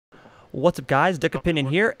What's up guys, DuckOpinion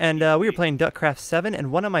here, and we were playing Duckcraft 7,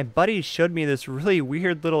 and one of my buddies showed me this really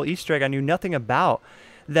weird little Easter egg I knew nothing about,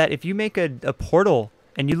 that if you make a portal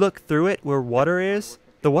and you look through it where water is,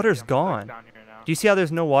 the water's gone. Do you see how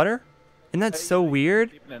there's no water? And that's so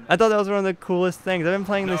weird. I thought that was one of the coolest things. I've been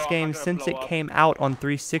playing this game since it came out on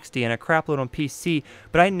 360 and a crapload on PC,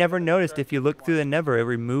 but I never noticed if you look through the Never, it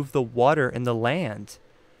removed the water in the land.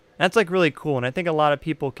 That's like really cool, and I think a lot of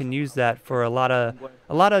people can use that for a lot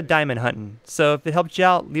of diamond hunting. So if it helped you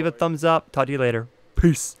out, leave a thumbs up. Talk to you later.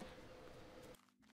 Peace.